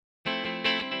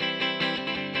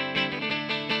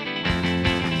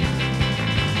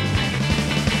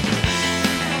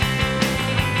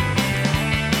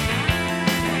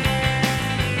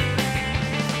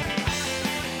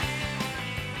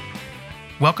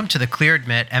Welcome to the Clear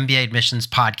Admit MBA Admissions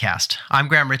Podcast. I'm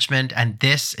Graham Richmond, and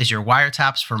this is your Wire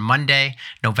Taps for Monday,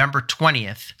 November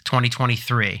 20th,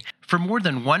 2023. For more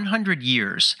than 100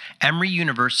 years, Emory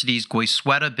University's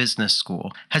Goizueta Business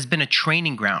School has been a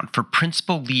training ground for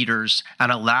principal leaders and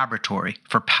a laboratory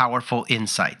for powerful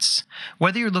insights.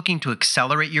 Whether you're looking to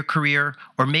accelerate your career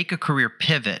or make a career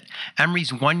pivot,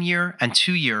 Emory's 1-year and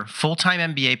 2-year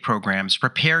full-time MBA programs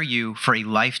prepare you for a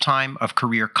lifetime of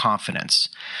career confidence.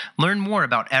 Learn more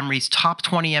about Emory's Top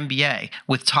 20 MBA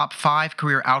with top 5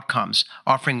 career outcomes,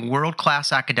 offering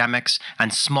world-class academics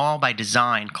and small by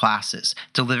design classes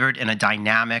delivered in a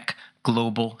dynamic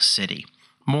global city.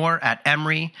 More at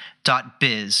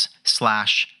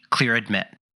emory.biz/clearadmit.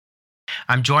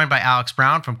 I'm joined by Alex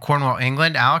Brown from Cornwall,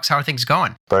 England. Alex, how are things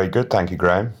going? Very good. Thank you,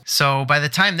 Graham. So by the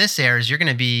time this airs, you're going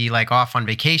to be like off on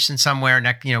vacation somewhere.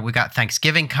 We got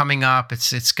Thanksgiving coming up.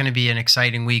 It's going to be an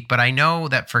exciting week. But I know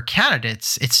that for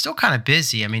candidates, it's still kind of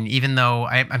busy. I mean, even though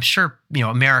I'm sure,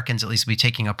 Americans at least will be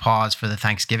taking a pause for the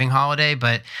Thanksgiving holiday,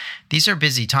 but these are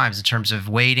busy times in terms of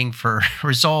waiting for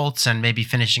results and maybe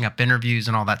finishing up interviews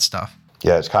and all that stuff.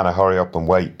 Yeah, it's kind of hurry up and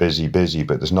wait, busy,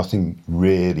 but there's nothing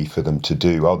really for them to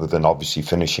do other than obviously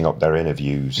finishing up their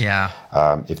interviews. Yeah.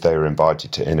 If they were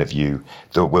invited to interview,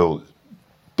 there will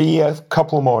be a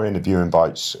couple more interview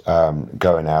invites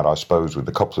going out, I suppose, with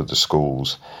a couple of the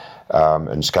schools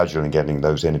and scheduling getting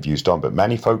those interviews done. But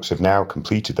many folks have now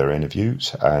completed their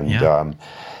interviews and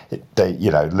they,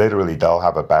 literally they'll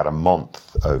have about a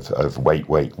month of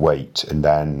wait. And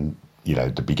then,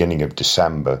 the beginning of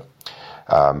December,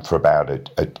 for about a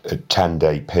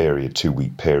 10-day period,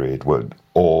 2-week period, where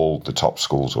all the top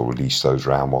schools will release those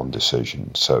round one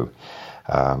decisions. We're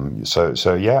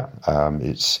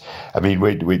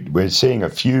seeing a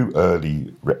few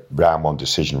early round one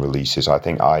decision releases. I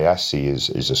think ISC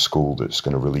is a school that's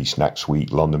going to release next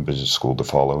week, London Business School the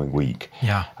following week,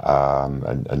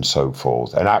 and so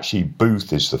forth. And actually,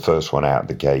 Booth is the first one out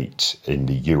the gate in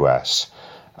the US,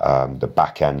 the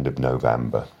back end of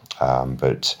November.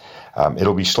 But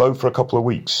it'll be slow for a couple of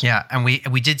weeks. Yeah, and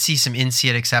we did see some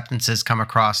INSEAD acceptances come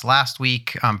across last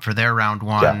week for their round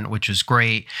one, which was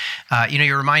great.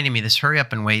 You're reminding me this hurry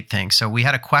up and wait thing. So we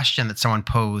had a question that someone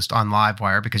posed on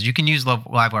Livewire, because you can use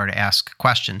Livewire to ask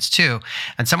questions too.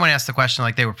 And someone asked the question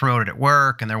like they were promoted at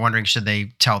work and they're wondering, should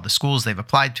they tell the schools they've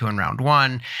applied to in round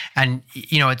one? And,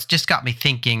 it's just got me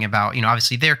thinking about,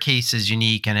 obviously their case is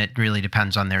unique and it really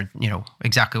depends on their,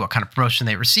 exactly what kind of promotion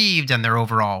they received and their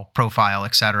overall profile,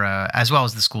 et cetera, as well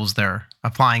as the schools they're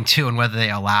applying to and whether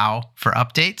they allow for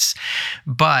updates.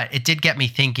 But it did get me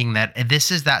thinking that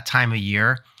this is that time of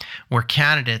year where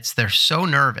candidates, they're so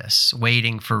nervous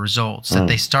waiting for results that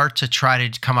they start to try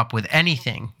to come up with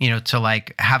anything, to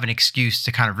like have an excuse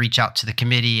to kind of reach out to the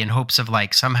committee in hopes of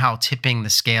like somehow tipping the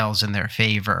scales in their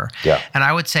favor. Yeah. And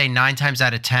I would say 9 times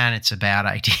out of 10, it's a bad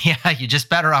idea. You're just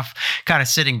better off kind of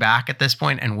sitting back at this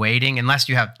point and waiting unless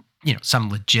you have some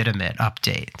legitimate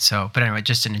update. So, but anyway,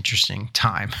 just an interesting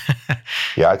time.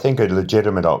 Yeah, I think a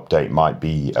legitimate update might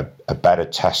be a better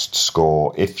test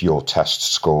score if your test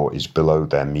score is below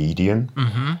their median,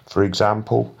 for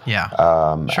example. Yeah,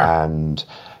 sure. And,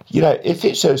 if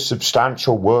it's a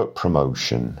substantial work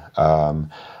promotion,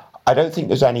 I don't think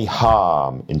there's any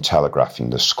harm in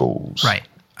telegraphing the schools. Right.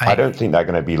 I don't think they're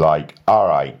going to be like, all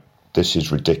right, this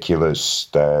is ridiculous.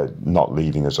 They're not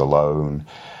leaving us alone.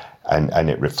 And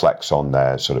it reflects on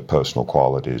their sort of personal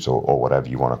qualities or whatever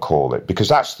you want to call it. Because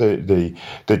that's the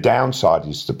downside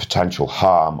is the potential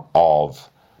harm of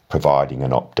providing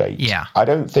an update. Yeah. I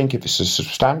don't think if it's a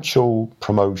substantial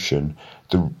promotion,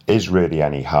 there is really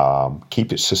any harm.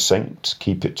 Keep it succinct,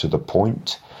 keep it to the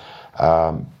point.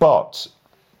 But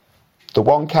the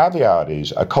one caveat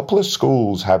is a couple of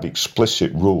schools have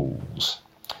explicit rules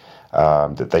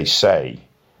that they say,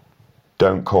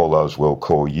 don't call us, we'll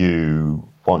call you.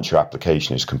 Once your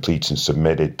application is complete and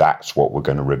submitted, that's what we're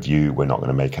going to review. We're not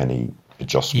going to make any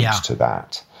adjustments to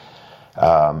that.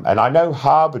 And I know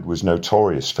Harvard was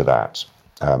notorious for that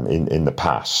in the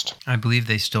past. I believe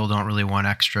they still don't really want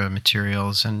extra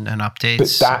materials and updates.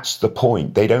 But that's the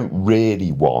point. They don't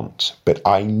really want. But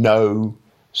I know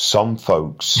some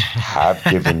folks have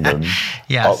given them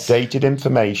updated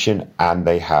information and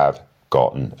they have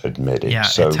gotten admitted. Yeah,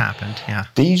 so it's happened. Yeah.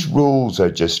 These rules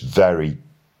are just very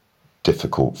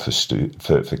difficult for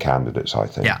candidates, I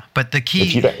think. Yeah, but the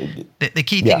key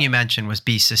thing you mentioned was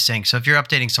be succinct. So if you're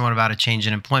updating someone about a change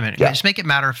in employment, just make it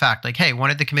matter of fact. Like, hey,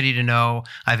 wanted the committee to know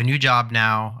I have a new job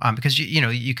now, because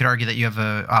you could argue that you have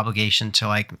an obligation to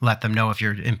like let them know if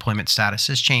your employment status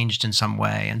has changed in some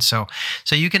way, and so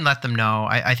you can let them know.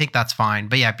 I think that's fine.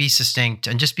 But yeah, be succinct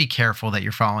and just be careful that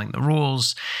you're following the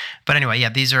rules. But anyway, yeah,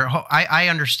 these are. I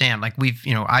understand. Like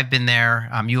I've been there.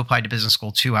 You applied to business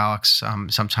school too, Alex,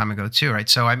 some time ago too, right?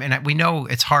 So I mean, we know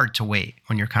it's hard to wait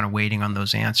when you're kind of waiting on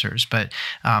those answers. But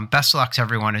best of luck to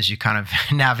everyone as you kind of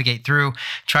navigate through.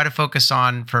 Try to focus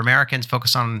on, for Americans,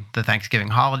 focus on the Thanksgiving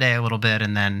holiday a little bit,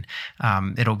 and then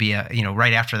it'll be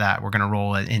right after that we're going to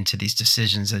roll into these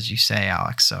decisions, as you say,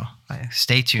 Alex. So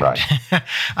stay tuned. Right.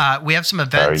 We have some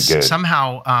events. Very good.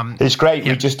 Somehow, it's great.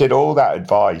 We just did all that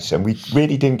advice, and we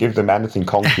really didn't give them anything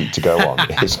concrete to go on.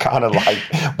 It's kind of like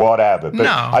whatever. But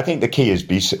no. I think the key is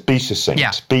be succinct.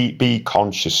 Yeah. Be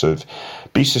conscious of,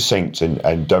 be succinct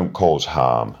and don't cause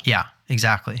harm. Yeah.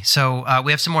 Exactly. So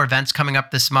we have some more events coming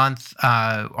up this month.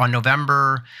 On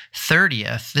November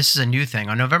 30th, this is a new thing.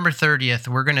 On November 30th,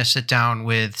 we're going to sit down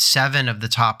with 7 of the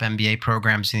top MBA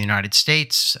programs in the United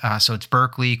States. So it's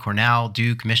Berkeley, Cornell,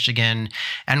 Duke, Michigan,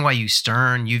 NYU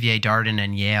Stern, UVA Darden,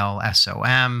 and Yale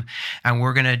SOM. And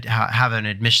we're going to have an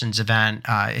admissions event.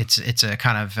 It's a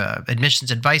kind of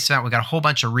admissions advice event. We've got a whole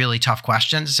bunch of really tough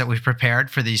questions that we've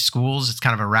prepared for these schools. It's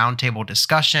kind of a roundtable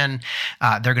discussion.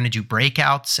 They're going to do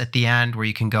breakouts at the end, where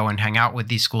you can go and hang out with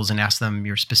these schools and ask them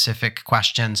your specific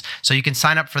questions. So you can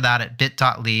sign up for that at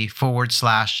bit.ly/CA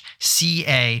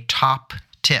Top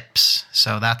Tips.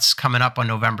 So that's coming up on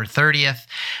November 30th.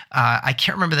 I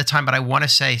can't remember the time, but I want to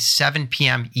say 7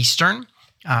 p.m. Eastern.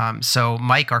 So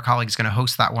Mike, our colleague, is going to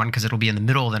host that one because it'll be in the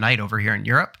middle of the night over here in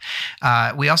Europe.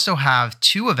 We also have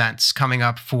 2 events coming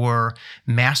up for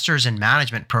Masters in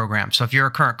Management programs. So if you're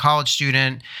a current college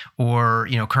student or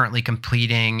currently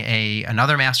completing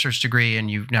another master's degree and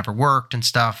you've never worked and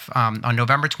stuff, on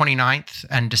November 29th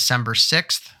and December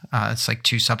 6th, it's like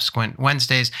 2 subsequent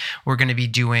Wednesdays, we're going to be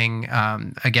doing,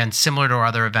 again, similar to our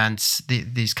other events,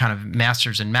 these kind of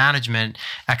Masters in Management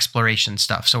exploration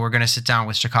stuff. So we're going to sit down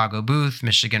with Chicago Booth,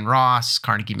 Michigan Ross,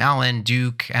 Carnegie Mellon,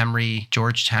 Duke, Emory,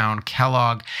 Georgetown,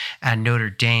 Kellogg, and Notre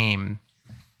Dame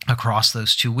across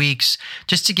those 2 weeks,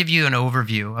 just to give you an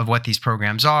overview of what these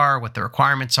programs are, what the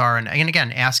requirements are, and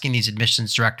again, asking these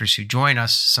admissions directors who join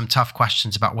us some tough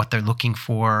questions about what they're looking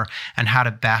for and how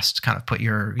to best kind of put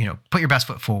your best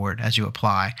foot forward as you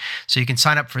apply. So you can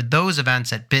sign up for those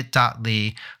events at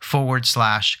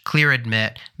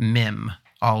bit.ly/clearadmitmim.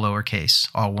 All lowercase,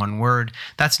 all one word.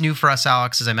 That's new for us,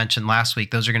 Alex. As I mentioned last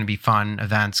week, those are going to be fun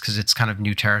events because it's kind of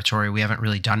new territory. We haven't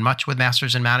really done much with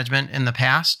Masters in Management in the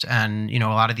past. And, a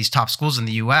lot of these top schools in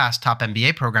the U.S., top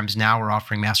MBA programs now are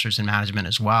offering Masters in Management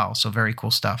as well. So very cool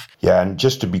stuff. Yeah, and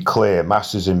just to be clear,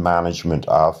 Masters in Management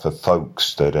are for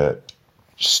folks that are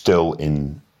still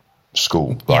in school,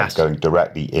 right? Yes. Going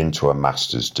directly into a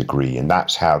master's degree. And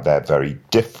that's how they're very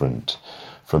different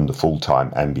from the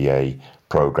full-time MBA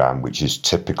program, which has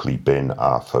typically been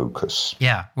our focus.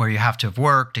 Yeah, where you have to have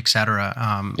worked, et cetera,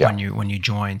 when you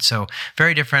join. So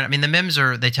very different. I mean, the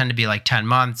MIMs they tend to be like 10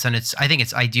 months, and I think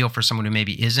it's ideal for someone who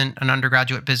maybe isn't an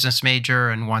undergraduate business major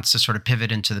and wants to sort of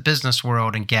pivot into the business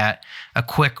world and get a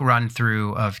quick run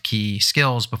through of key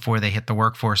skills before they hit the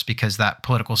workforce, because that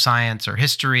political science or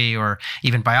history or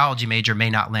even biology major may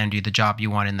not land you the job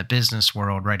you want in the business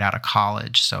world right out of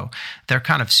college. So they're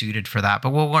kind of suited for that. But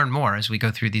we'll learn more as we go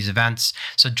through these events.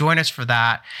 So join us for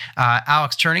that.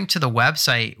 Alex, turning to the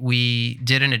website, we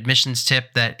did an admissions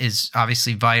tip that is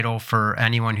obviously vital for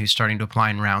anyone who's starting to apply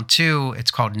in round 2.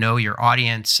 It's called Know Your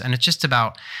Audience, and it's just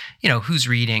about, who's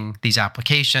reading these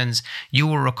applications. You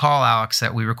will recall, Alex,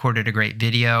 that we recorded a great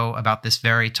video about this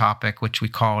very topic, which we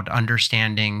called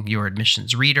Understanding Your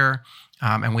Admissions Reader.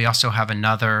 And we also have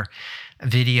another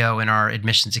video in our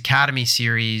Admissions Academy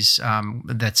series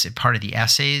that's a part of the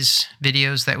essays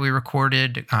videos that we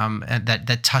recorded and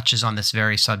that touches on this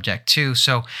very subject too.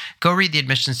 So go read the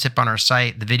admissions tip on our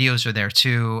site. The videos are there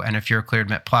too. And if you're a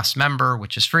ClearAdmit Plus member,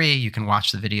 which is free, you can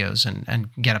watch the videos and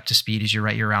get up to speed as you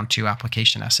write your round 2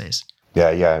 application essays.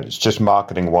 Yeah. It's just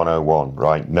marketing 101,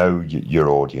 right? Know your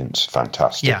audience.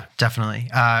 Fantastic. Yeah, definitely.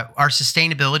 Our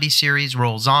sustainability series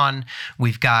rolls on.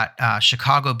 We've got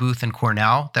Chicago Booth and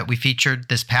Cornell that we featured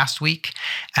this past week.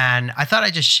 And I thought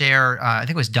I'd just share, I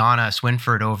think it was Donna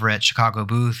Swinford over at Chicago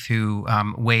Booth who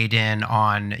weighed in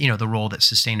on, the role that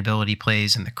sustainability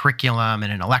plays in the curriculum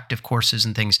and in elective courses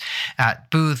and things at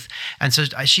Booth. And so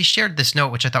she shared this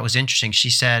note, which I thought was interesting. She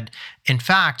said, in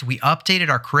fact, we updated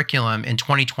our curriculum in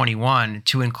 2021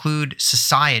 to include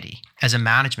society as a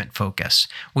management focus.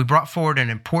 We brought forward an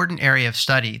important area of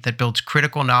study that builds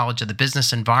critical knowledge of the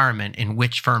business environment in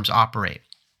which firms operate.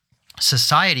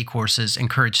 Society courses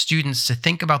encourage students to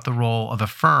think about the role of a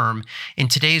firm in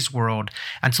today's world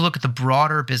and to look at the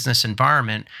broader business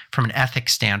environment from an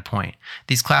ethics standpoint.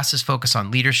 These classes focus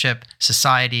on leadership,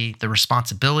 society, the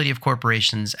responsibility of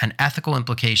corporations, and ethical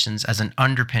implications as an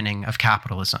underpinning of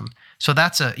capitalism. So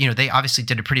that's they obviously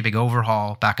did a pretty big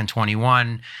overhaul back in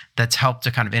 21 that's helped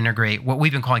to kind of integrate what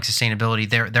we've been calling sustainability.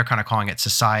 They're kind of calling it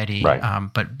society. Right.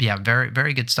 But yeah, very,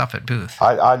 very good stuff at Booth.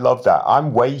 I love that.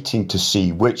 I'm waiting to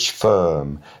see which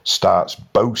firm starts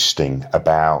boasting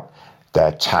about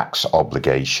their tax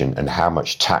obligation and how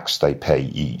much tax they pay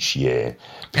each year.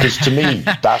 Because to me,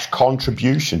 that's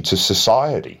contribution to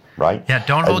society, right? Yeah,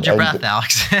 don't hold your breath,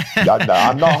 Alex.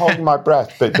 I'm not holding my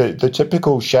breath, but the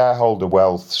typical shareholder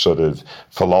wealth sort of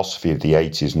philosophy of the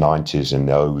 80s, 90s, and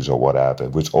those or whatever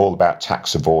was all about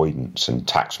tax avoidance and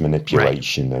tax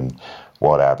manipulation and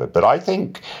whatever. But I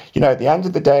think, at the end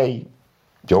of the day,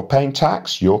 you're paying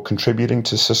tax, you're contributing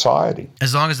to society.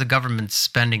 As long as the government's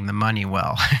spending the money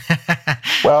well.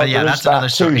 Well, but yeah, that's another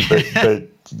story. But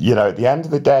at the end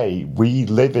of the day, we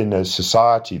live in a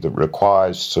society that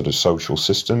requires sort of social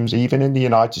systems. Even in the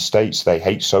United States, they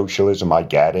hate socialism. I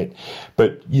get it.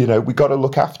 But, we got to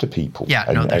look after people. Yeah,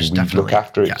 and we definitely. Look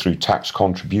after it through tax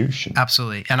contribution.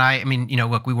 Absolutely. And I mean,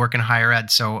 look, we work in higher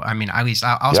ed. So, I mean, at least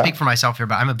I'll speak for myself here,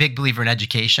 but I'm a big believer in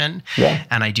education. Yeah.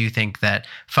 And I do think that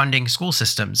funding school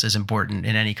systems is important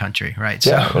in any country, right?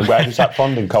 Yeah. So, and where does that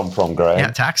funding come from, Graham?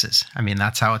 Yeah, taxes. I mean,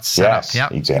 that's how it's set up.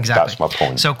 Yep, exactly. That's my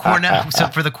point. So Cornell,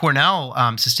 for the Cornell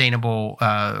sustainable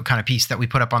kind of piece that we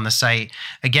put up on the site,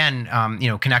 again,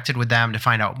 connected with them to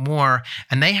find out more.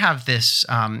 And they have this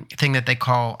thing that they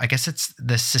call, I guess it's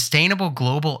the Sustainable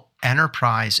Global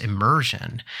Enterprise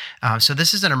Immersion. So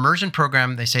this is an immersion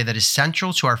program, they say, that is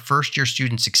central to our first-year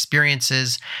students'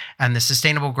 experiences. And the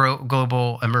Sustainable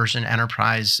Global Immersion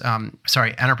Enterprise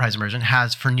Immersion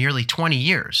has, for nearly 20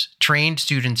 years, trained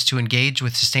students to engage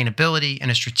with sustainability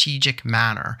in a strategic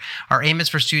manner. Our aim is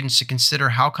for students to consider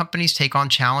how companies take on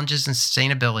challenges in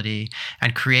sustainability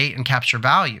and create and capture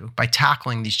value by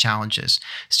tackling these challenges.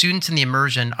 Students in the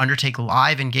immersion undertake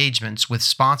live engagements with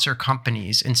sponsor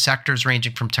companies in sectors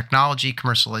ranging from technology,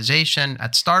 commercialization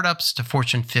at startups to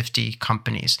Fortune 50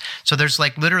 companies. So there's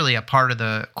like literally a part of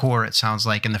the core, it sounds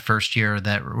like, in the first year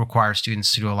that requires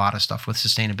students to do a lot of stuff with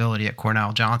sustainability at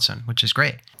Cornell Johnson, which is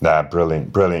great.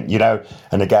 Brilliant.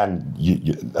 And again,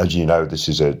 as you know, this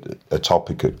is a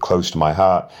topic close to my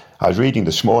heart. I was reading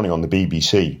this morning on the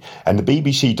BBC, and the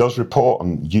BBC does report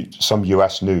on some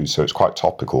US news, so it's quite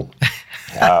topical.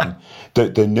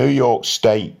 The New York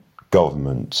State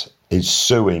government is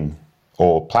suing,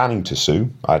 or planning to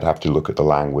sue, I'd have to look at the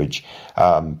language,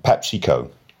 PepsiCo,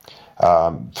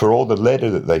 for all the litter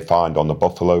that they find on the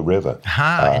Buffalo River.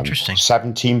 Interesting.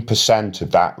 17%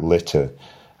 of that litter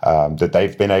that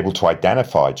they've been able to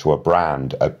identify to a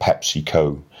brand, a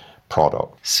PepsiCo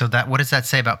product. So what does that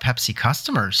say about Pepsi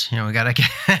customers? We got to get...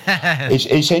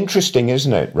 It's interesting,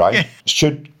 isn't it, right?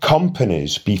 Should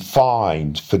companies be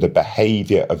fined for the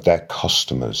behavior of their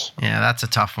customers? Yeah, that's a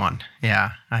tough one.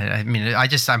 Yeah. I mean,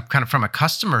 I'm kind of from a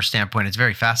customer standpoint, it's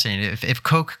very fascinating. If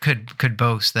Coke could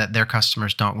boast that their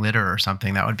customers don't litter or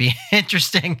something, that would be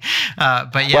interesting.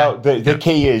 But yeah. Well, the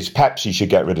key is Pepsi should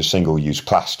get rid of single-use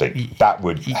plastic. That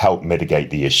would help mitigate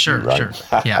the issue, right?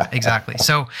 Sure. Yeah, exactly.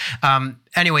 So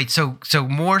anyway, so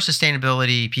more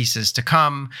sustainability pieces to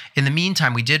come. In the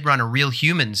meantime, we did run a Real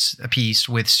Humans piece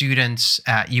with students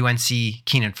at UNC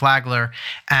Keenan Flagler.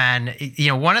 And,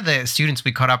 one of the students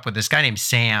we caught up with, this guy named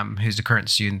Sam, who's a current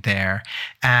student there.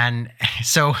 And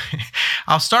so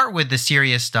I'll start with the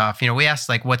serious stuff. We asked,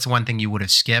 what's one thing you would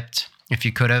have skipped if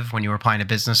you could have when you were applying to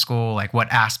business school,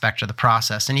 what aspect of the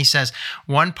process? And he says,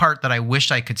 one part that I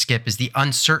wish I could skip is the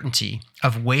uncertainty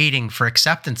of waiting for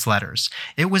acceptance letters.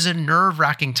 It was a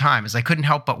nerve-wracking time, as I couldn't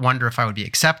help but wonder if I would be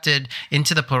accepted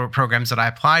into the programs that I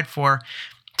applied for.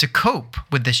 To cope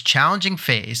with this challenging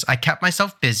phase, I kept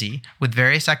myself busy with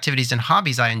various activities and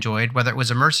hobbies I enjoyed, whether it was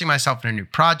immersing myself in a new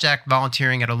project,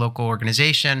 volunteering at a local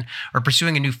organization, or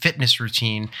pursuing a new fitness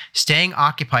routine. Staying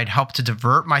occupied helped to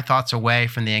divert my thoughts away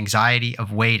from the anxiety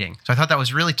of waiting. So I thought that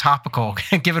was really topical,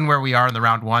 given where we are in the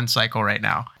round one cycle right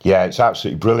now. Yeah, it's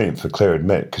absolutely brilliant for Clear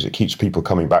Admit, because it keeps people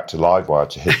coming back to Livewire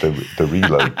to hit the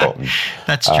reload button.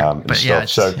 That's true. But yeah,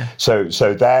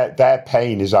 so their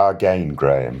pain is our gain,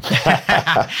 Graham.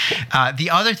 The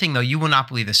other thing, though, you will not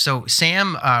believe this. So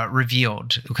Sam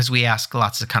revealed, because we ask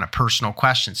lots of kind of personal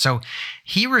questions. So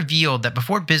he revealed that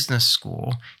before business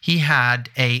school, he had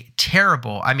a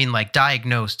terrible,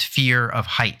 diagnosed fear of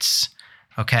heights.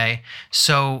 Okay.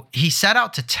 So he set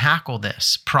out to tackle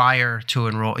this prior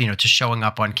to to showing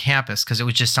up on campus because it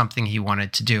was just something he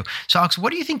wanted to do. So Alex,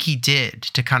 what do you think he did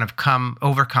to kind of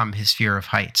overcome his fear of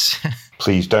heights?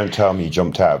 Please don't tell me he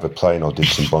jumped out of a plane or did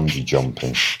some bungee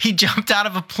jumping. He jumped out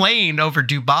of a plane over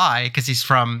Dubai because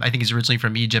I think he's originally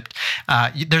from Egypt.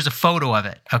 There's a photo of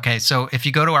it. Okay. So if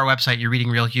you go to our website, you're reading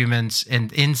Real Humans,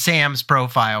 and in Sam's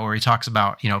profile where he talks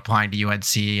about, applying to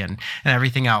UNC and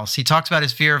everything else, he talks about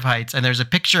his fear of heights, and there's a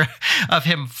picture of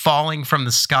him falling from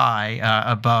the sky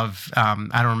above,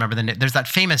 I don't remember the name. There's that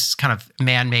famous kind of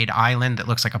man-made island that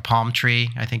looks like a palm tree,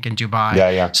 I think, in Dubai.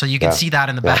 Yeah. So you can see that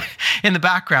in the back, in the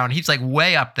background. He's like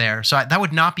way up there. So that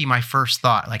would not be my first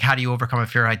thought. Like, how do you overcome a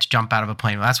fear of heights? Jump out of a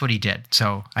plane. Well, that's what he did.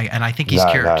 So I think he's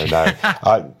cured.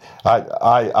 No.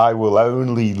 I will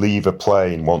only leave a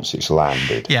plane once it's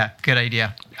landed. Yeah, good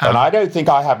idea. And I don't think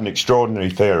I have an extraordinary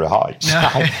fear of heights. No.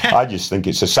 I just think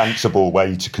it's a sensible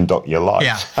way to conduct your life.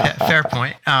 Yeah, fair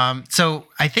point. So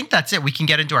I think that's it. We can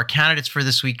get into our candidates for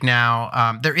this week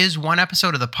now. There is one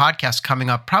episode of the podcast coming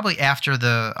up probably after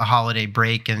the holiday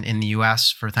break in the U.S.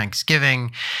 for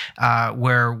Thanksgiving,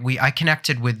 where I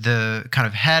connected with the kind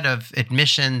of head of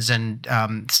admissions and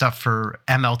stuff for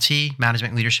MLT,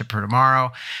 Management Leadership for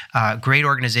Tomorrow, great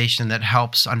organization that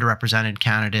helps underrepresented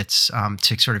candidates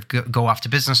to sort of go off to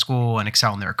business school and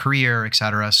excel in their career, et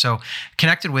cetera. So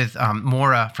connected with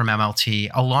Maura from MLT,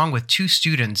 along with two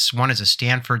students. One is a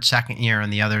Stanford second year,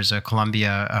 and the other is a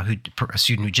Columbia a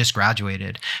student who just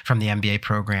graduated from the MBA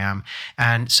program.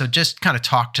 And so just kind of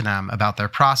talk to them about their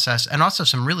process, and also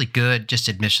some really good just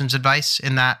admissions advice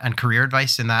in that, and career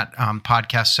advice in that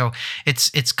podcast. So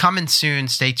it's coming soon.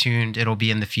 Stay tuned. It'll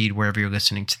be in the feed wherever you're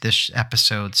listening to this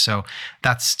episode. So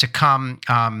that's to come.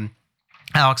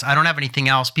 Alex, I don't have anything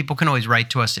else. People can always write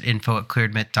to us at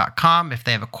info@clearedmit.com if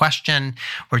they have a question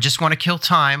or just want to kill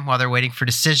time while they're waiting for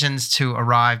decisions to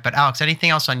arrive. But Alex, anything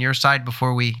else on your side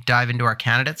before we dive into our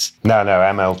candidates? No,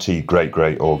 MLT,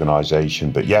 great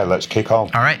organization. But yeah, let's kick on.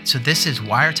 All right. So this is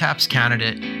Wire Taps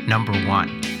candidate number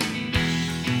 1.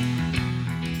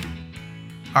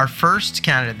 Our first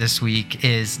candidate this week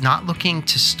is not looking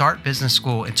to start business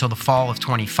school until the fall of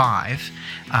 25.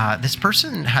 This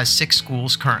person has 6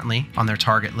 schools currently on their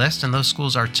target list, and those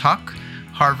schools are Tuck,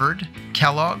 Harvard,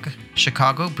 Kellogg,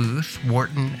 Chicago Booth,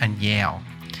 Wharton, and Yale.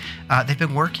 They've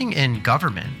been working in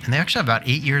government, and they actually have about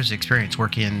 8 years of experience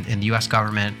working in the U.S.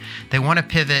 government. They want to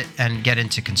pivot and get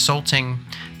into consulting.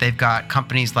 They've got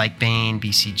companies like Bain,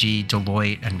 BCG,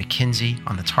 Deloitte, and McKinsey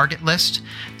on the target list.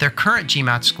 Their current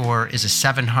GMAT score is a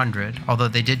 700, although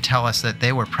they did tell us that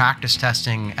they were practice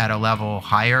testing at a level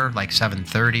higher, like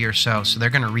 730 or so. So they're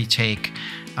going to retake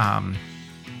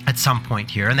at some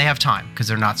point here, and they have time because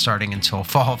they're not starting until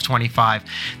fall of 25.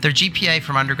 Their GPA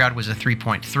from undergrad was a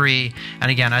 3.3,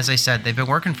 and again, as I said, they've been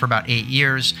working for about 8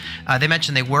 years. They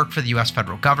mentioned they work for the U.S.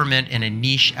 federal government in a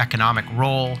niche economic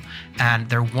role, and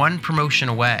they're one promotion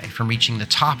away from reaching the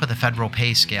top of the federal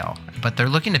pay scale. But they're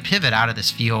looking to pivot out of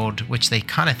this field, which they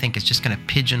kind of think is just going to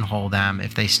pigeonhole them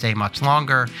if they stay much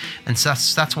longer. And so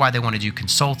that's why they want to do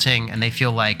consulting, and they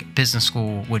feel like business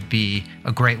school would be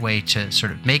a great way to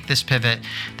sort of make this pivot.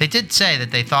 They did say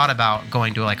that they thought about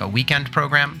going to like a weekend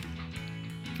program,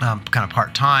 kind of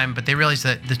part-time, but they realized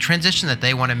that the transition that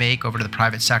they want to make over to the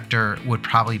private sector would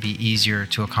probably be easier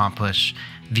to accomplish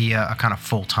via a kind of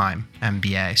full-time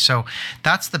MBA. So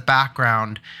that's the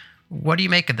background. What do you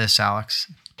make of this,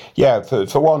 Alex? Yeah,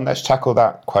 for one, let's tackle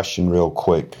that question real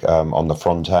quick on the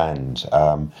front end.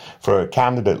 For a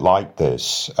candidate like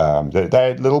this,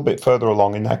 they're a little bit further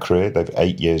along in their career. They've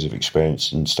 8 years of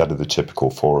experience instead of the typical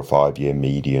 4 or 5 year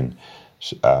median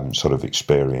sort of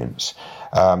experience.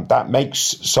 That makes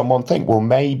someone think, well,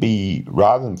 maybe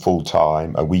rather than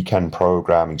full-time, a weekend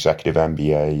program, executive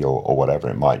MBA or whatever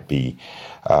it might be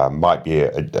a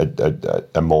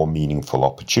more meaningful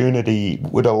opportunity,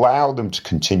 would allow them to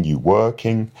continue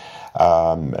working,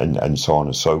 and so on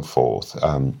and so forth.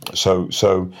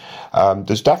 So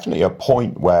there's definitely a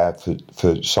point where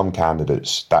for some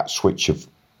candidates that switch of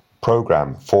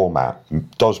program format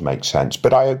does make sense.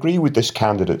 But I agree with this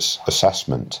candidate's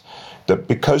assessment that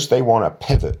because they want to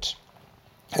pivot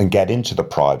and get into the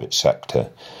private sector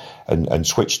and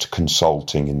switch to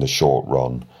consulting in the short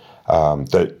run,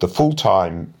 the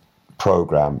full-time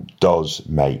program does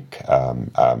make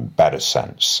better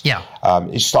sense. Yeah.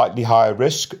 It's slightly higher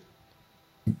risk,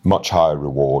 much higher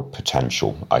reward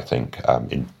potential, I think,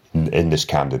 in this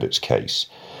candidate's case.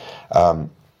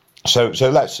 So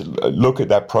let's look at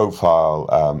their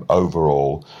profile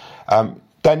overall.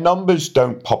 Their numbers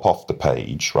don't pop off the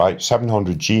page, right?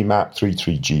 700 GMAT,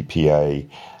 3.3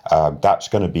 GPA. That's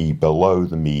going to be below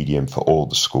the median for all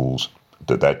the schools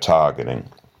that they're targeting.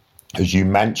 As you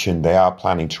mentioned, they are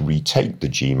planning to retake the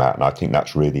GMAT, and I think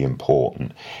that's really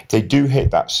important. If they do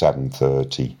hit that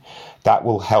 730, that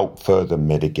will help further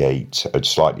mitigate a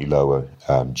slightly lower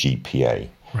GPA.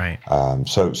 Right.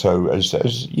 So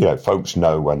as you know, folks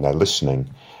know when they're listening,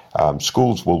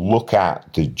 schools will look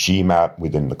at the GMAT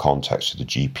within the context of the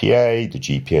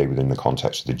GPA within the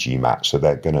context of the GMAT. So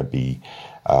they're going to be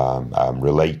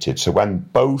related. So when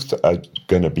both are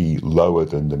going to be lower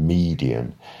than the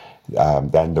median,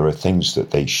 then there are things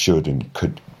that they should and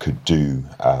could do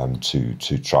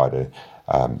to try to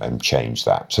change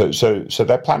that. So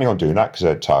they're planning on doing that because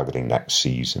they're targeting next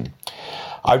season.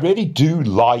 I really do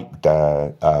like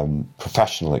their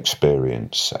professional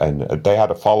experience, and they had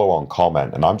a follow-on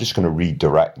comment, and I'm just going to read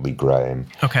directly, Graham,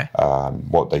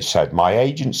 what they said. My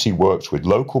agency works with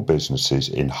local businesses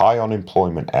in high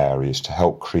unemployment areas to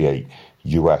help create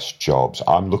US jobs.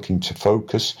 I'm looking to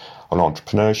focus on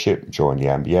entrepreneurship, join the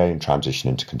MBA, and transition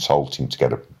into consulting to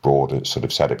get a broader sort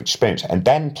of set of experience, and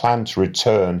then plan to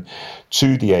return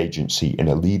to the agency in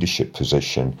a leadership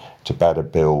position to better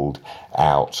build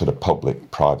out sort of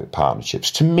public-private partnerships.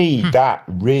 To me, that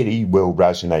really will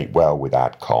resonate well with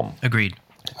AdCom. Agreed.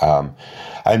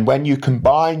 And when you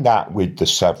combine that with the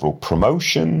several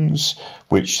promotions,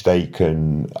 which they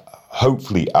can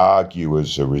hopefully argue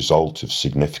as a result of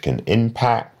significant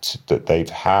impact that they've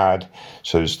had,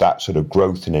 so there's that sort of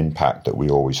growth and impact that we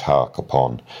always hark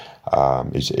upon,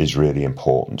 is really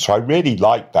important. So I really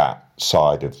like that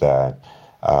side of their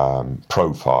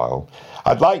profile.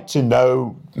 I'd like to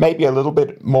know maybe a little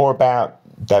bit more about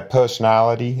their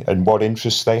personality and what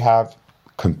interests they have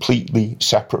completely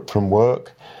separate from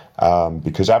work.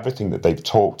 Because everything that they've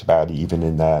talked about, even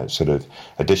in their sort of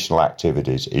additional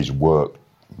activities, is work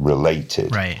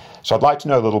related. Right. So I'd like to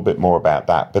know a little bit more about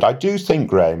that. But I do think,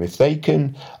 Graham, if they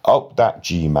can up that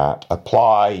GMAT,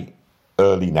 apply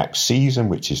early next season,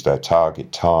 which is their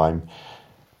target time,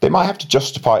 they might have to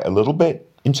justify it a little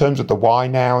bit in terms of the why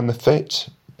now and the fit,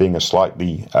 being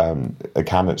a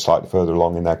candidate slightly further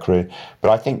along in their career. But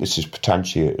I think this is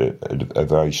potentially a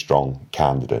very strong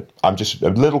candidate. I'm just a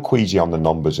little queasy on the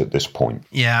numbers at this point.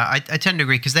 Yeah, I tend to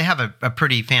agree because they have a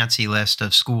pretty fancy list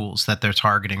of schools that they're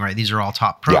targeting, right? These are all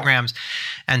top programs.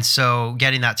 Yeah. And so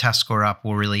getting that test score up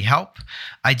will really help.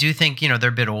 I do think, they're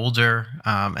a bit older,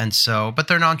 but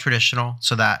they're non-traditional,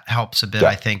 so that helps a bit,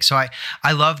 I think. So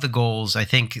I love the goals. I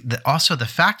think also the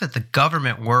fact that the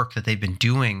government work that they've been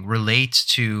doing relates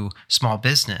to small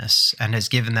business and has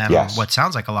given them what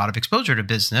sounds like a lot of exposure to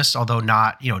business, although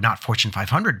not Fortune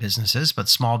 500 businesses, but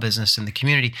small business in the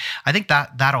community. I think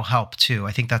that'll help too.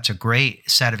 I think that's a great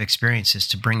set of experiences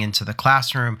to bring into the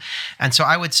classroom. And so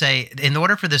I would say, in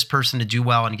order for this person to do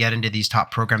well and get into these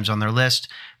top programs on their list,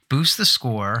 boost the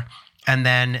score. And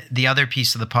then the other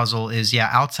piece of the puzzle is,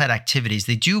 outside activities.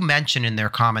 They do mention in their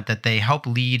comment that they help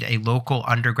lead a local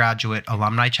undergraduate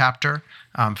alumni chapter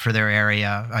for their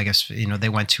area. I guess, they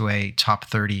went to a top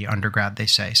 30 undergrad, they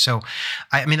say. So,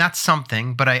 I mean, that's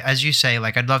something. But as you say,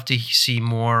 I'd love to see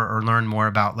more or learn more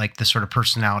about the sort of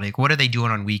personality. What are they doing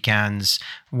on weekends?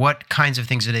 What kinds of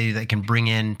things do they do that can bring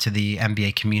into the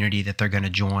MBA community that they're going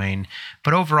to join?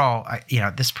 But overall,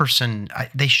 this person,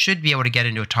 they should be able to get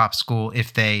into a top school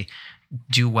if they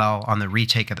do well on the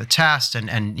retake of the test and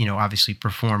obviously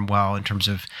perform well in terms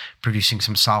of producing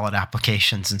some solid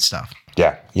applications and stuff.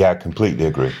 Yeah, completely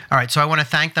agree. All right, so I want to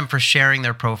thank them for sharing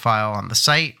their profile on the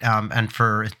site and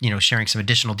for sharing some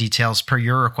additional details per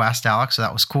your request, Alex. So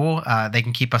that was cool. They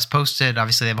can keep us posted.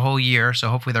 Obviously, they have a whole year, so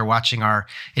hopefully they're watching our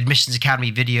Admissions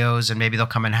Academy videos, and maybe they'll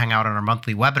come and hang out on our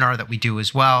monthly webinar that we do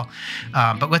as well.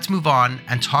 But let's move on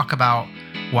and talk about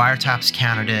Wire Taps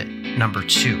candidate number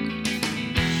 2.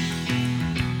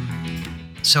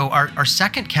 So our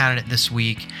second candidate this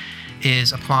week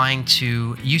is applying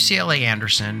to UCLA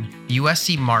Anderson,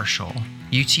 USC Marshall,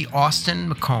 UT Austin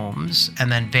McCombs,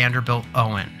 and then Vanderbilt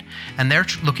Owen. And they're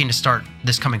looking to start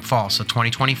this coming fall, so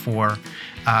 2024.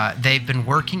 They've been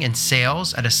working in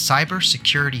sales at a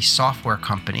cybersecurity software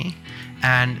company,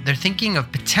 and they're thinking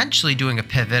of potentially doing a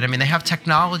pivot. I mean, they have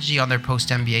technology on their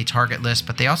post-MBA target list,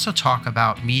 but they also talk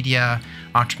about media,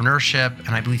 entrepreneurship, and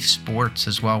I believe sports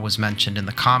as well was mentioned in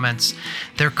the comments.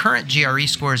 Their current GRE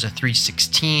score is a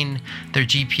 316. Their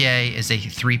GPA is a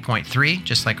 3.3,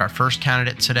 just like our first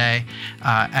candidate today.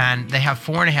 And they have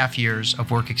 4.5 years of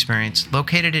work experience,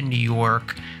 located in New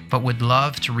York, but would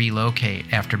love to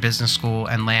relocate after business school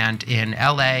and land in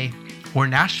LA or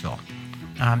Nashville.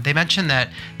 They mentioned that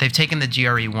they've taken the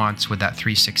GRE once with that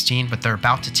 316, but they're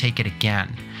about to take it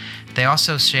again. They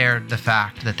also shared the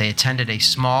fact that they attended a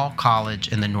small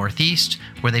college in the Northeast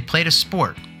where they played a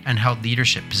sport and held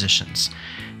leadership positions.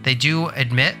 They do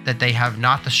admit that they have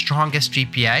not the strongest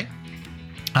GPA,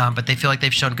 but they feel like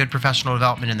they've shown good professional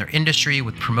development in their industry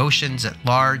with promotions at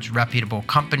large, reputable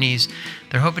companies.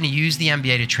 They're hoping to use the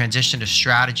MBA to transition to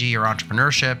strategy or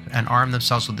entrepreneurship and arm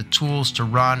themselves with the tools to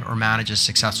run or manage a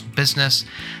successful business.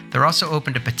 They're also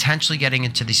open to potentially getting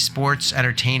into the sports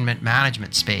entertainment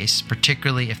management space,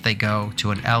 particularly if they go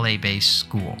to an LA-based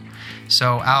school.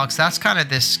 So, Alex, that's kind of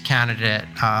this candidate.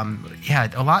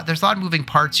 There's a lot of moving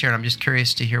parts here, and I'm just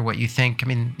curious to hear what you think. I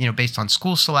mean, based on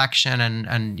school selection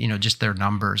and just their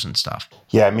numbers and stuff.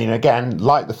 Yeah, I mean, again,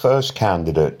 like the first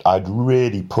candidate, I'd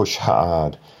really push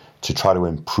hard to try to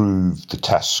improve the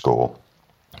test score.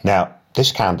 Now,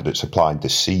 this candidate's applying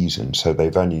this season, so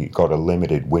they've only got a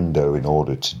limited window in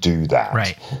order to do that.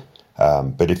 Right.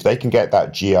 But if they can get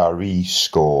that GRE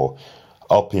score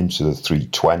up into the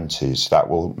 320s, that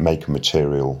will make a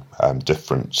material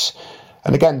difference.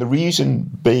 And again, the reason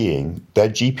being their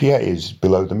GPA is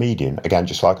below the median, again,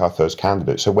 just like our first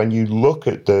candidate. So when you look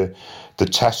at the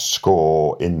test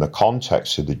score in the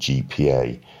context of the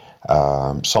GPA,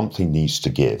 something needs to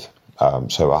give.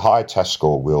 So a high test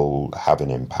score will have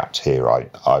an impact here,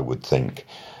 I would think,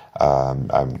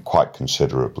 quite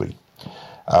considerably.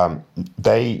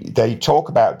 They talk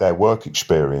about their work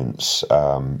experience.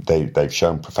 They've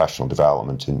shown professional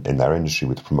development in their industry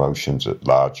with promotions at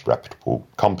large, reputable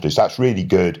companies. That's really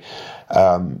good.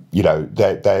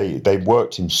 They've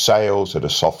worked in sales at a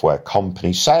software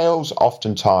company. Sales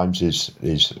oftentimes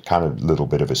is kind of a little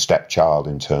bit of a stepchild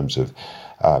in terms of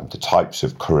the types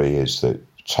of careers that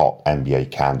top MBA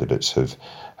candidates have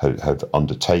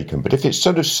undertaken. But if it's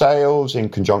sort of sales in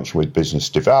conjunction with business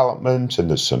development and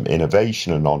there's some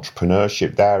innovation and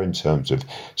entrepreneurship there in terms of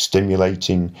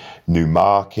stimulating new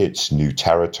markets, new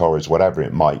territories, whatever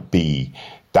it might be,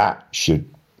 that should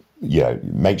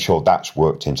make sure that's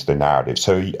worked into the narrative.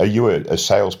 So are you a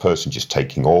salesperson just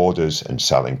taking orders and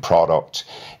selling product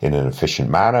in an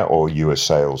efficient manner, or are you a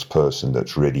salesperson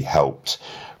that's really helped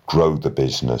grow the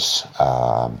business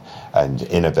and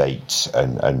innovate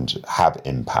and have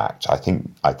impact? I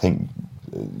think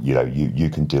you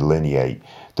can delineate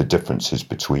the differences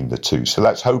between the two. So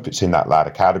let's hope it's in that latter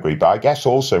category. But I guess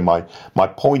also my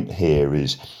point here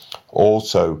is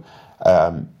also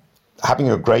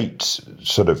having a great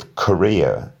sort of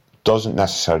career doesn't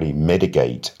necessarily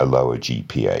mitigate a lower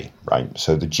GPA, right?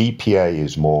 So the GPA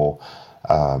is more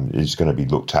is going to be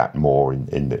looked at more in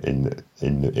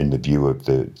the view of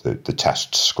the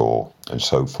test score and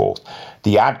so forth.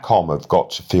 The AdCom have got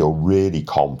to feel really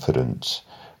confident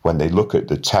when they look at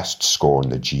the test score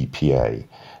and the GPA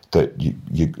that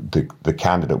the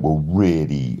candidate will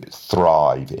really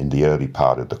thrive in the early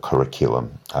part of the curriculum,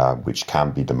 which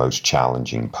can be the most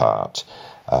challenging part,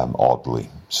 oddly.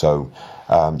 So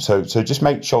just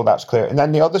make sure that's clear. And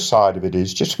then the other side of it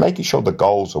is just making sure the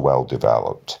goals are well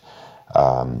developed.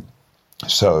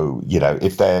 So,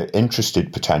 if they're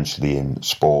interested potentially in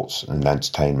sports and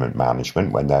entertainment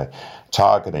management, when they're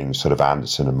targeting sort of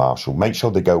Anderson and Marshall, make sure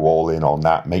they go all in on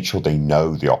that. Make sure they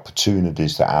know the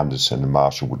opportunities that Anderson and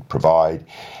Marshall would provide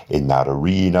in that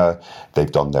arena.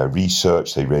 They've done their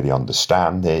research. They really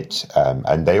understand it.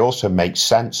 And they also make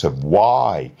sense of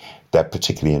why they're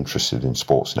particularly interested in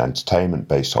sports and entertainment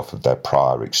based off of their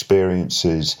prior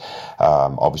experiences.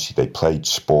 Obviously, they played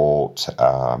sport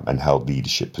and held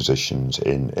leadership positions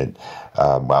in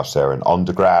whilst they're an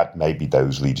undergrad. Maybe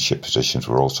those leadership positions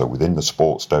were also within the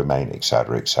sports domain, et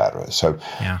cetera, et cetera. So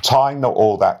tying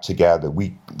all that together,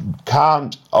 we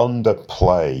can't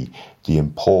underplay the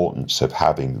importance of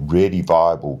having really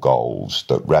viable goals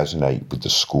that resonate with the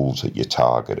schools that you're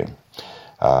targeting.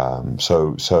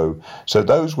 So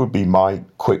those would be my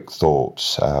quick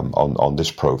thoughts on this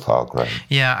profile, Graham.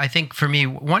 Yeah, I think for me,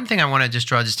 one thing I want to just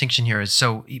draw a distinction here is,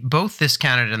 so both this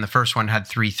candidate and the first one had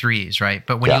 3 3s, right?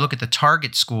 But when you look at the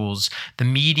target schools, the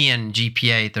median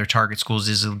GPA at their target schools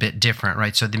is a bit different,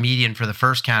 right? So the median for the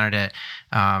first candidate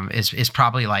is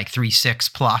probably like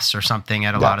 3.6 plus or something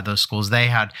at a lot of those schools they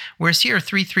had. Whereas here,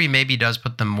 3.3 maybe does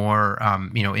put them more,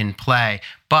 in play.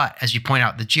 But as you point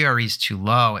out, the GRE is too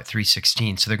low at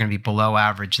 316, so they're going to be below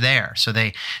average there. So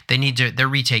they're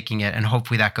retaking it, and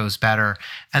hopefully that goes better.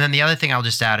 And then the other thing I'll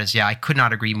just add is, I could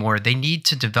not agree more. They need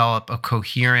to develop a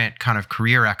coherent kind of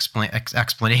career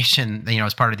explanation,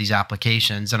 as part of these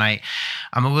applications. And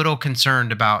I'm a little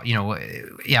concerned about,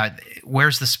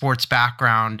 where's the sports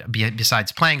background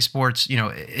besides playing sports?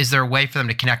 Is there a way for them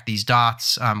to connect these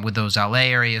dots with those LA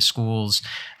area schools?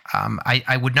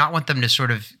 I would not want them to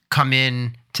sort of come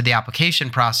in to the application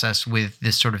process with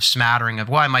this sort of smattering of,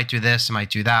 well, I might do this, I might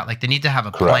do that. Like they need to have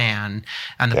a plan,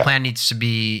 and the plan needs to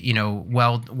be,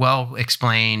 well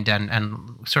explained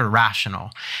and sort of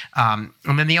rational. And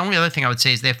then the only other thing I would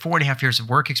say is they have 4.5 years of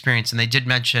work experience, and they did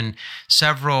mention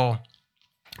several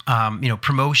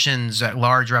promotions at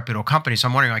large reputable companies. So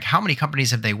I'm wondering, like, how many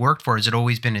companies have they worked for? Has it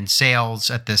always been in sales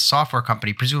at this software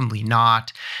company? Presumably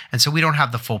not. And so we don't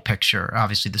have the full picture.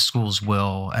 Obviously, the schools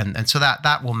will, and so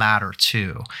that will matter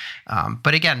too.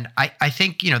 But again, I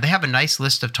think they have a nice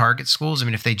list of target schools. I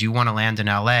mean, if they do want to land in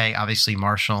LA, obviously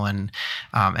Marshall and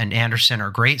Anderson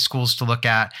are great schools to look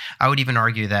at. I would even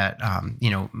argue that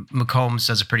McCombs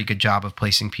does a pretty good job of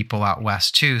placing people out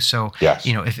west too. So yes.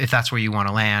 If that's where you want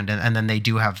to land, and then they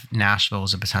do have Nashville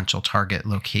as a potential target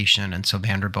location. And so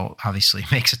Vanderbilt obviously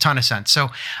makes a ton of sense. So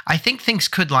I think things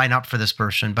could line up for this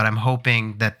person, but I'm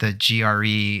hoping that the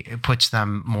GRE puts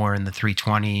them more in the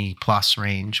 320 plus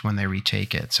range when they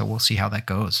retake it. So we'll see how that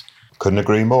goes. Couldn't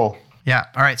agree more. Yeah.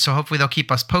 All right. So hopefully they'll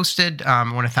keep us posted. I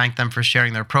want to thank them for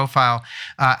sharing their profile.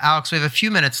 Alex, we have a few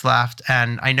minutes left,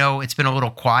 and I know it's been a little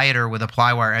quieter with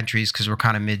ApplyWire entries because we're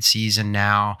kind of mid-season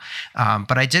now.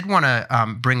 But I did want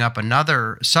to bring up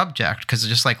another subject because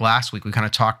just like last week, we kind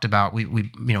of talked about,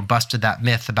 we busted that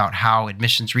myth about how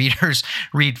admissions readers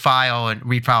read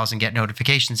files and get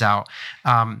notifications out.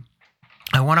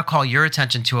 I want to call your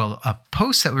attention to a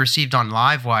post that we received on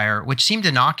Livewire, which seemed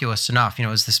innocuous enough. It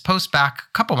was this post back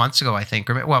a couple months ago, I think,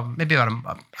 or maybe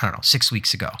about, 6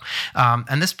 weeks ago.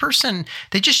 And this person,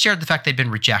 they just shared the fact they'd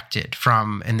been rejected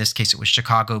from, in this case, it was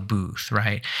Chicago Booth,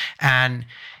 right? And,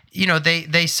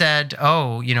 they said,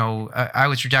 I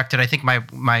was rejected. I think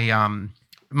my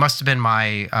must have been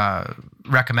my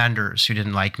recommenders who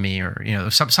didn't like me, or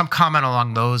some comment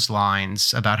along those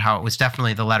lines about how it was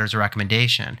definitely the letters of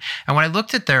recommendation. And when I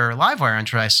looked at their Livewire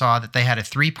entry, I saw that they had a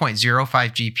 3.05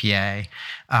 GPA,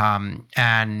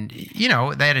 and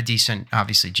they had a decent,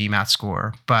 obviously, GMAT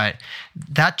score. But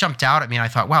that jumped out at me, and I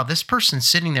thought, wow, this person's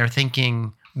sitting there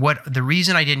thinking, the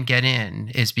reason I didn't get in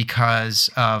is because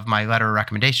of my letter of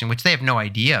recommendation, which they have no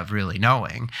idea of really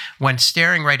knowing, when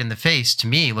staring right in the face to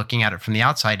me, looking at it from the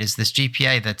outside, is this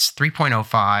GPA that's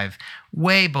 3.05,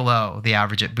 way below the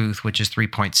average at Booth, which is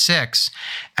 3.6.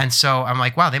 And so I'm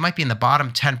like, wow, they might be in the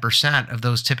bottom 10% of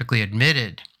those typically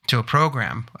admitted to a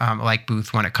program like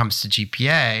Booth when it comes to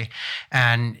GPA.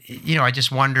 And, I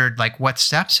just wondered, like, what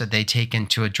steps had they taken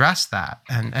to address that?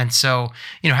 And so,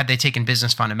 had they taken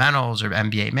business fundamentals or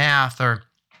MBA math and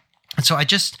so I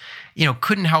just,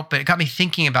 couldn't help it. It got me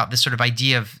thinking about this sort of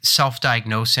idea of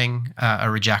self-diagnosing a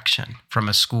rejection from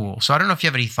a school. So I don't know if you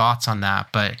have any thoughts on that,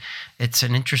 but it's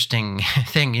an interesting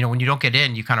thing. When you don't get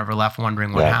in, you kind of are left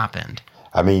wondering what happened.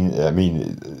 I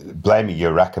mean, blaming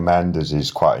your recommenders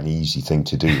is quite an easy thing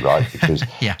to do, right? Because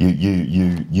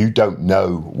you don't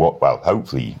know what. Well,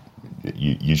 hopefully,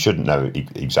 you shouldn't know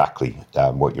exactly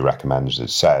what your recommenders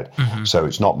have said. Mm-hmm. So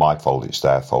it's not my fault; it's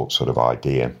their fault, sort of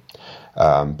idea.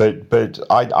 But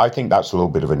I think that's a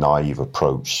little bit of a naive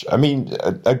approach. I mean,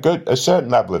 a certain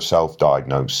level of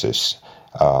self-diagnosis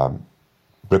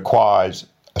requires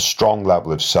a strong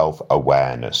level of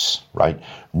self-awareness, right?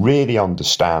 Really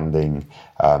understanding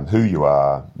who you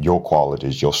are, your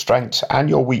qualities, your strengths, and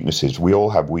your weaknesses. We all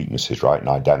have weaknesses, right? And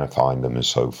identifying them and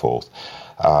so forth.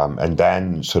 And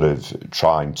then sort of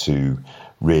trying to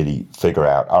really figure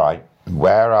out, all right,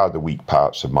 where are the weak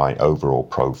parts of my overall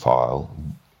profile?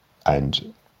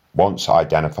 And once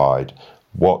identified,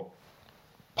 what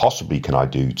possibly can I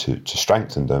do to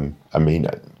strengthen them? I mean,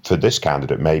 for this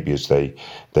candidate, maybe as they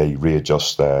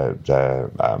readjust their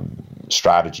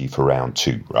strategy for round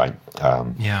 2, right?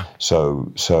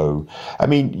 So I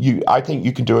mean, I think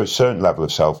you can do a certain level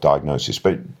of self-diagnosis,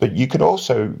 but you could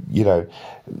also,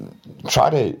 try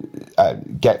to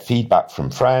get feedback from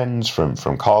friends,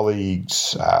 from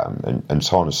colleagues, and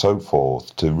so on and so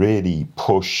forth, to really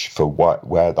push for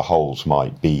where the holes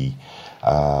might be,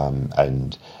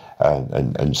 and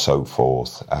so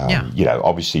forth.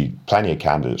 Obviously, plenty of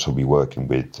candidates will be working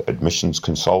with admissions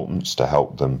consultants to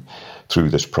help them through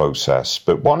this process.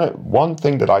 But one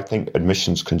thing that I think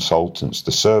admissions consultants,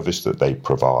 the service that they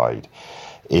provide,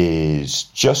 is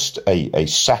just a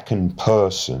second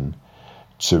person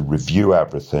to review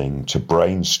everything, to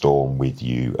brainstorm with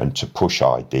you, and to push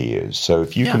ideas. So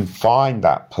if you can find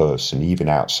that person, even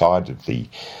outside of the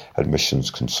admissions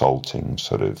consulting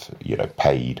sort of,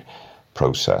 paid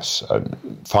process, and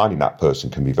finding that person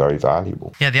can be very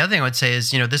valuable. Yeah, the other thing I would say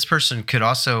is, this person could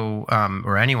also,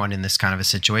 or anyone in this kind of a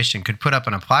situation, could put up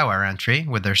an ApplyWire entry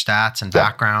with their stats and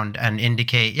background and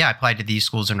indicate, I applied to these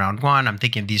schools in round 1. I'm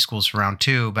thinking of these schools for round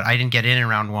 2, but I didn't get in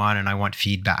round 1 and I want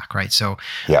feedback, right? So,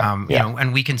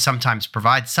 and we can sometimes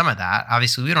provide some of that.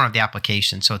 Obviously, we don't have the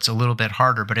application, so it's a little bit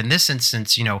harder. But in this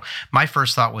instance, my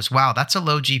first thought was, wow, that's a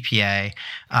low GPA.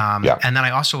 And then I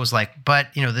also was like, but,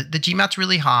 the GMAT's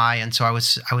really high. And so I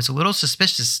was a little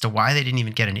suspicious as to why they didn't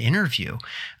even get an interview.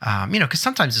 Because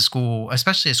sometimes a school,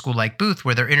 especially a school like Booth,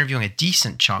 where they're interviewing a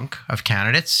decent chunk of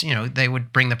candidates, they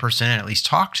would bring the person in, at least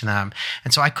talk to them.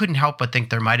 And so I couldn't help but think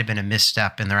there might have been a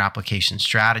misstep in their application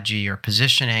strategy or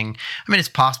positioning. I mean, it's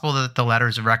possible that the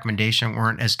letters of recommendation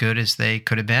weren't as good as they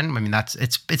could have been. I mean,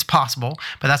 it's possible,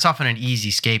 but that's often an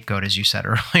easy scapegoat, as you said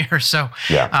earlier. So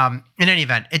in any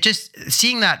event, it just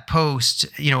seeing that post,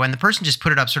 and the person just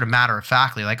put it up sort of matter of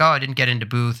factly, like, oh, I didn't get into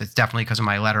Booth. It's definitely because of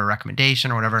my letter of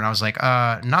recommendation or whatever. And I was like,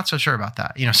 not so sure about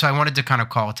that. So I wanted to kind of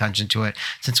call attention to it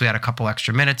since we had a couple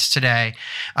extra minutes today.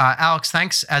 Alex,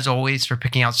 thanks as always for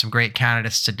picking out some great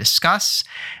candidates to discuss.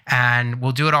 And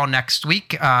we'll do it all next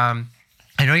week. I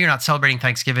know you're not celebrating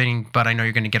Thanksgiving, but I know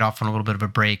you're going to get off on a little bit of a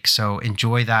break. So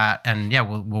enjoy that. And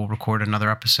we'll record another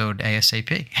episode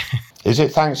ASAP. Is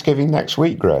it Thanksgiving next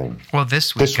week, Graham? Well,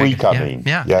 this week. This week, I mean.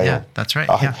 Yeah, that's right.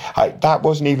 That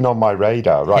wasn't even on my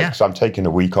radar, right? Because I'm taking a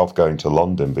week off going to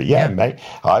London. But mate,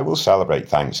 I will celebrate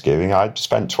Thanksgiving. I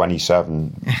spent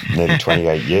 27, nearly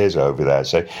 28 years over there.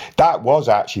 So that was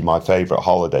actually my favorite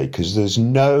holiday because there's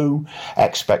no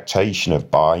expectation of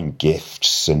buying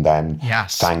gifts and then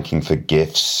thanking for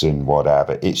gifts and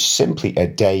whatever. It's simply a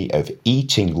day of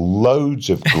eating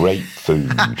loads of great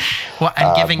food. Well,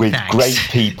 and giving with thanks. Great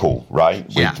people. Right?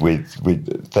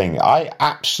 With thing. I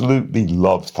absolutely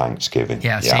love Thanksgiving.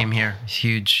 Yeah, same here.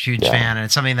 Huge fan. And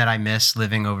it's something that I miss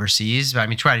living overseas. But I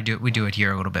mean, we do it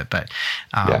here a little bit, but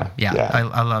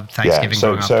I love Thanksgiving.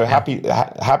 So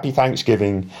happy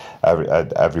Thanksgiving,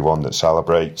 everyone that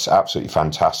celebrates. Absolutely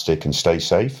fantastic, and stay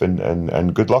safe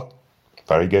and good luck.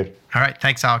 Very good. All right.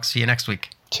 Thanks, Alex. See you next week.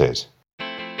 Cheers.